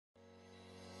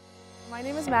My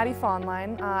name is Maddie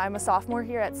Fahline. I'm a sophomore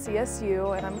here at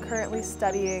CSU, and I'm currently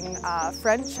studying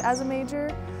French as a major,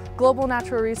 Global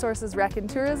Natural Resources Rec and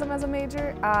Tourism as a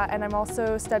major, and I'm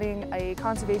also studying a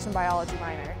conservation biology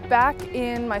minor. Back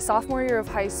in my sophomore year of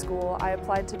high school, I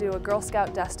applied to do a Girl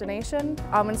Scout destination,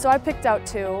 and so I picked out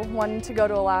two, one to go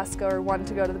to Alaska or one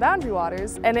to go to the Boundary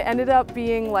Waters, and it ended up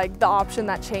being like the option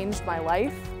that changed my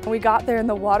life. We got there and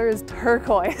the water is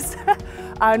turquoise.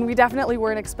 And we definitely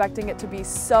weren't expecting it to be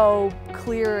so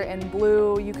clear and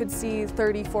blue. You could see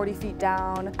 30, 40 feet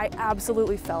down. I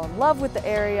absolutely fell in love with the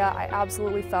area. I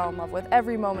absolutely fell in love with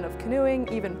every moment of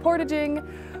canoeing, even portaging,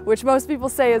 which most people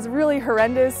say is really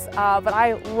horrendous, but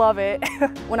I love it.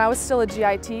 When I was still a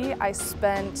GIT, I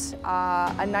spent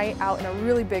a night out in a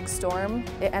really big storm.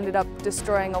 It ended up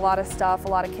destroying a lot of stuff, a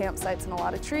lot of campsites and a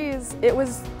lot of trees. It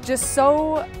was just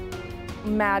so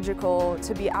magical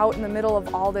to be out in the middle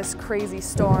of all this crazy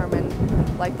storm,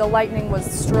 and like the lightning was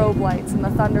strobe lights and the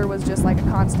thunder was just like a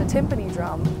constant timpani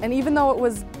drum. And even though it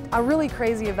was a really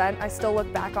crazy event, I still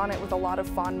look back on it with a lot of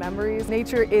fond memories.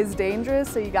 Nature is dangerous,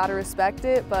 so you gotta respect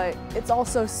it, but it's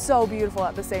also so beautiful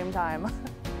at the same time.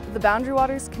 The Boundary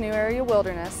Waters Canoe Area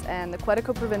Wilderness and the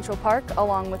Quetico Provincial Park,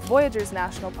 along with Voyageurs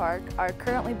National Park, are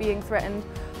currently being threatened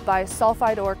by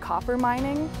sulfide ore copper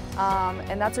mining,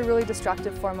 and that's a really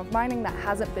destructive form of mining that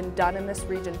hasn't been done in this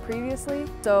region previously.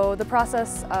 So the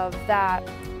process of that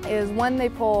is when they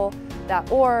pull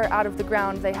that ore out of the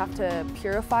ground, they have to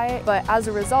purify it, but as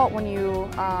a result, when you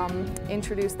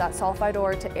introduce that sulfide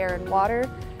ore to air and water,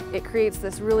 it creates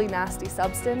this really nasty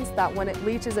substance that when it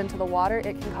leaches into the water,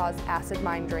 it can cause acid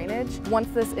mine drainage. Once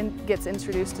this gets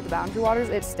introduced to the Boundary Waters,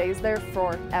 it stays there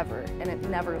forever and it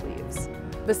never leaves.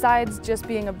 Besides just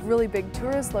being a really big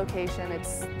tourist location,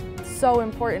 it's so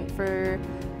important for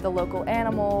the local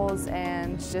animals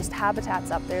and just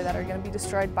habitats up there that are going to be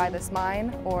destroyed by this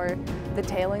mine, or the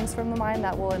tailings from the mine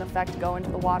that will in effect go into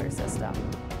the water system.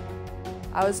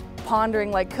 I was pondering,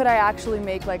 like, could I actually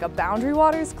make like a Boundary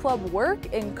Waters Club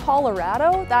work in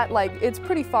Colorado? That, like, it's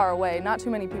pretty far away, not too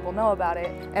many people know about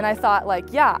it. And I thought, like,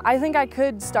 yeah, I think I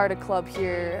could start a club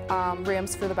here,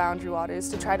 Ramps for the Boundary Waters,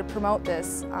 to try to promote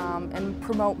this and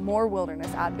promote more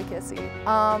wilderness advocacy.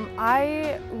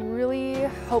 I really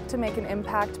hope to make an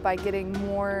impact by getting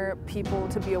more people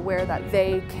to be aware that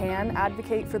they can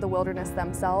advocate for the wilderness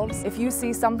themselves. If you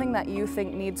see something that you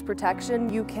think needs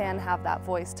protection, you can have that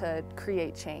voice to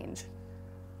create change.